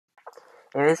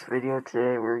In this video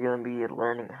today, we're going to be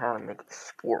learning how to make a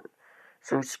sport.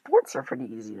 So sports are pretty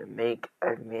easy to make.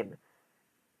 I've made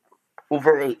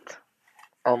over 8.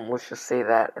 Let's just say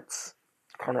that it's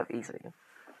kind of easy.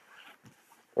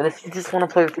 And if you just want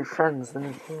to play with your friends, then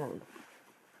you can.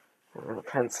 With a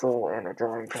pencil and a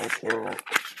drawing pencil.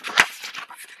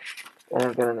 And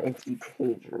I've got an empty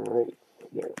page right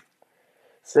here.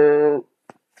 So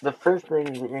the first thing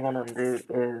that you're going to do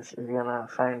is you're going to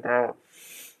find out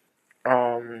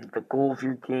the goal of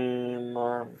your game,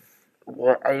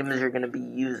 what items you're going to be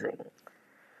using.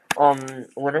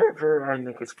 Whenever I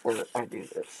make a sport, I do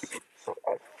this. So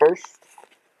first,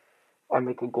 I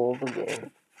make a goal of the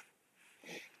game.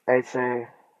 I say,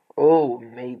 oh,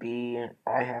 maybe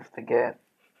I have to get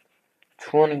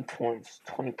 20 points,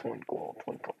 20-point goal,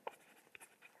 20-point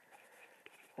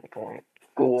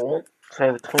goal. So I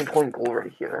have a 20-point goal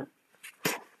right here. I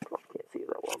can't see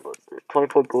that one, but there's a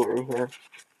 20-point goal right here.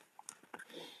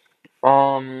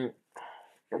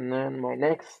 And then my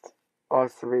next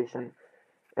observation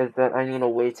is that I need a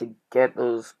way to get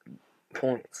those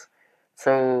points.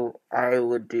 So I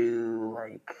would do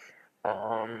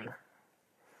I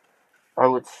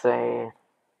would say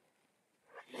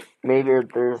maybe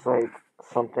there's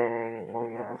something. Let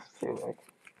me ask you,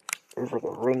 there's a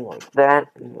ring like that,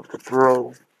 and you have to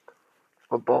throw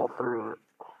a ball through it.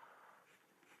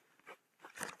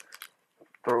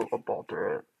 Throw a ball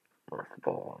through it. Or the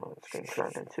ball, it's being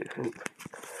turned into a hoop.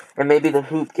 And maybe the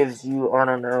hoop gives you, I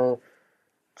don't know,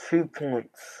 2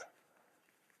 points.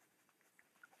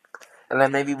 And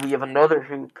then maybe we have another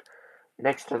hoop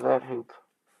next to that hoop.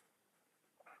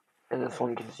 And this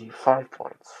one gives you 5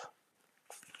 points.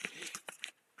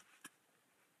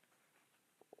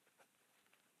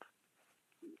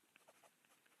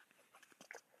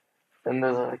 And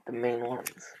those are the main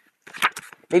ones.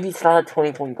 Maybe it's not a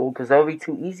 20-point goal because that would be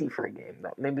too easy for a game.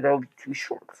 Maybe that would be too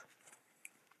short.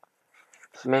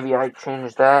 So maybe I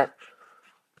change that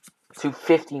to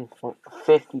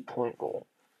 50-point goal.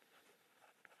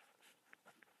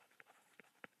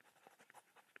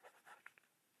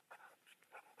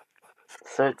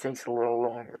 So it takes a little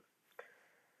longer.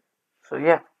 So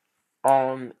yeah.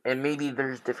 And maybe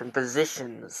there's different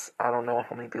positions. I don't know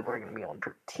how many people are going to be on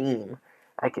per team.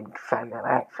 I can find that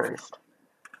out first.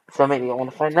 So maybe I want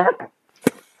to find that out.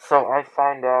 So I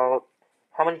find out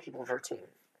how many people per team.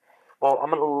 Well, I'm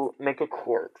going to make a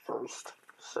court first.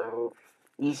 So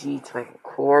easy to make a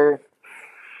court.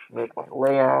 Make my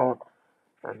layout.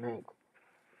 I make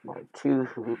my 2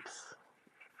 hoops.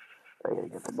 I gotta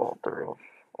get the ball through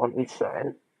on each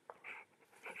side.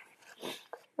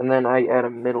 And then I add a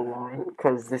middle line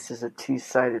because this is a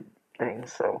 2-sided thing.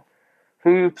 So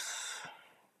hoops,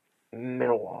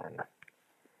 middle line.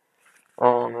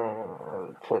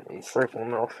 Put a circle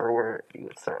middle for where you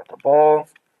would start the ball.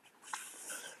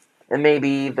 And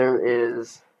maybe there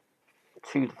is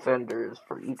 2 defenders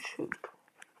for each hoop.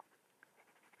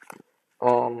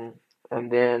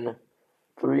 And then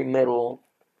 3 middle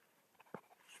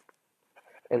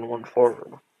and 1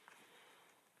 forward.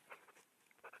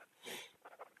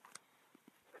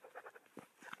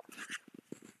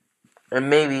 And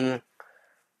maybe,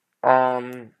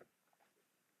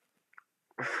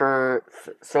 for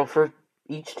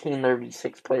each team there'd be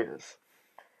 6 players.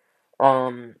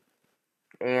 And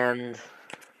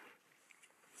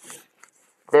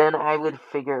then I would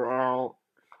figure out.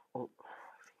 Oh,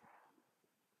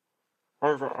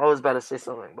 I was about to say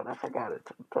something, but I forgot it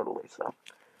totally. So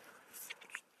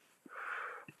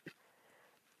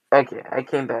okay, I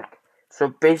came back. So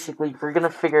basically, we're gonna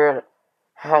figure out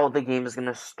how the game is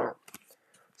gonna start.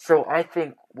 So I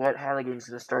think how the game is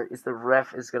gonna start is the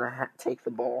ref is gonna take the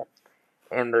ball,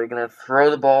 and they're gonna throw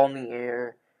the ball in the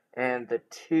air, and the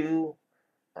 2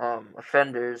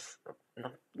 offenders.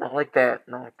 No, not like that.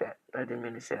 Not like that. I didn't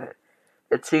mean to say that.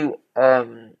 The 2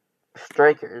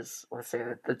 strikers. Let's say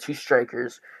that the 2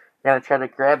 strikers now try to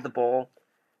grab the ball,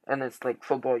 and it's like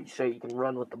football. So you can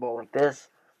run with the ball like this,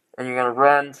 and you're gonna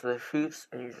run to the hoops,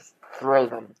 and you just throw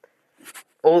them.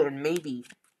 Oh, and maybe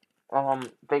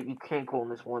that you can't go in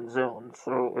this one zone.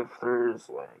 So if there's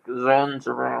zones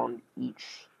around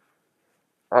each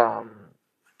um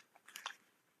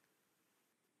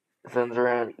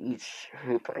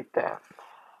hoop like that.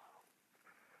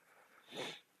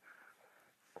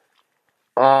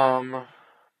 Um,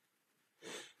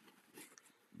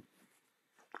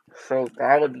 so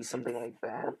that would be something like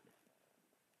that.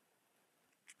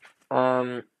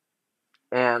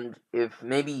 And if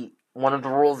maybe one of the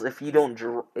rules, if you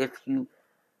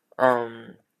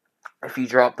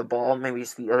drop the ball, maybe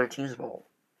it's the other team's ball.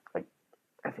 I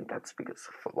think that's because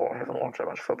of football. I haven't watched that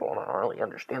much football, and I don't really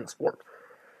understand the sport.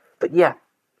 But yeah,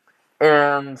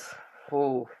 And,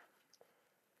 oh,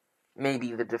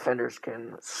 maybe the defenders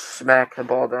can smack the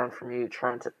ball down from you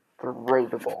trying to throw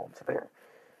the ball into there.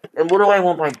 And what do I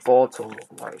want my ball to look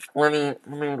like? Let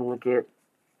me look at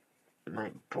my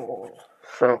ball.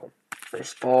 So,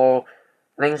 this ball,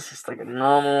 I think it's just like a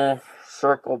normal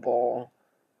circle ball,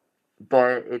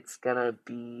 but it's gonna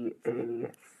be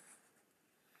a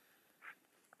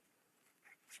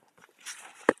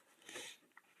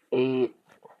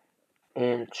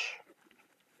 8-inch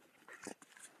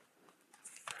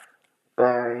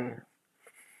by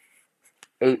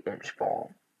 8-inch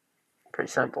ball. Pretty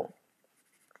simple.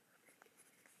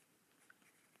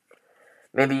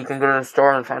 Maybe you can go to the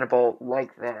store and find a ball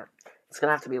like that. It's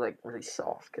gonna have to be like really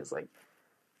soft, because like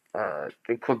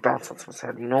it could bounce on someone's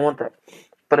head. You don't want that.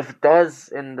 But if it does,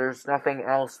 and there's nothing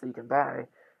else that you can buy,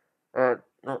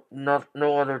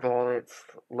 no other ball that's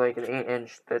like an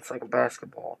 8-inch that's like a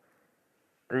basketball,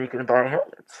 then you can buy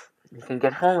helmets. You can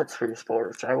get helmets for your sport,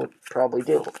 which I would probably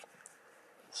do.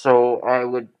 So I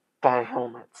would buy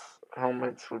helmets.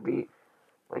 Helmets would be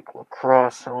like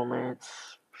lacrosse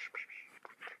helmets,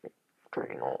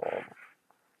 pretty normal.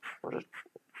 Or just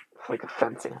like a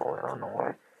fencing helmet, I don't know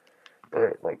why.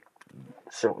 But like,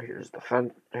 so here's the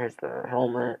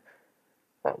helmet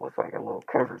with like a little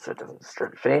cover so it doesn't destroy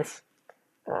your face.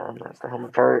 That's the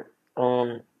helmet part.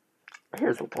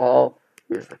 Here's the ball.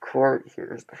 Here's the court.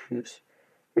 Here's the hoops.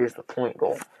 Here's the point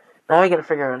goal. Now I gotta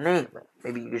figure out a name.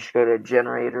 Maybe you should go to a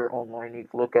generator online. You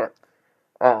can look at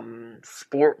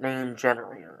sport name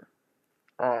generator.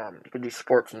 You can do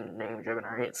sports name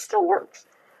generator. It still works.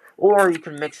 Or you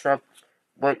can mix up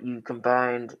what you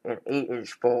combined an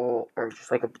 8-inch ball, or just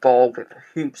like a ball with a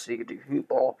hoop, so you could do hoop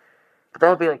ball. But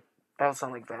that would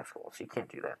sound like basketball, so you can't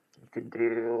do that. You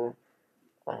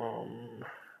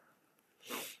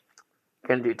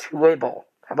can do two-way ball.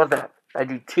 How about that? I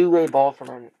do two-way ball for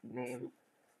my name.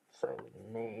 So,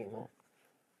 name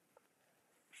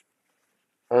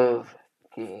of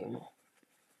game.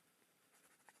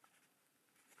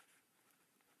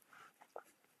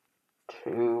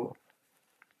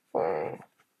 Two-way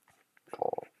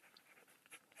ball.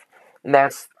 And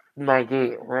that's my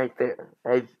game right there.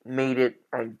 I've made it.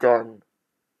 I'm done.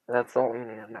 That's all you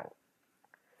need to know.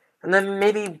 And then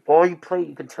maybe while you play,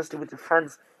 you can test it with your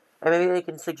friends, and maybe they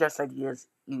can suggest ideas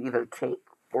you either take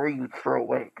or you throw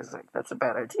away, because like that's a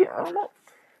bad idea. I don't know.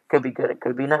 Could be good. It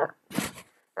could be not.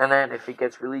 And then if it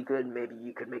gets really good, maybe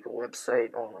you could make a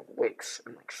website on like Wix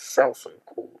and like sell some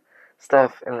cool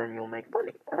stuff, and then you'll make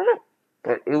money. I don't know,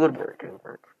 but it would work. It would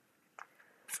work.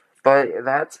 But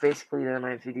that's basically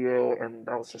my video, and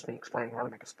that was just me explaining how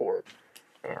to make a sport.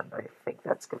 And I think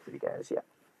that's good for you guys. Yeah.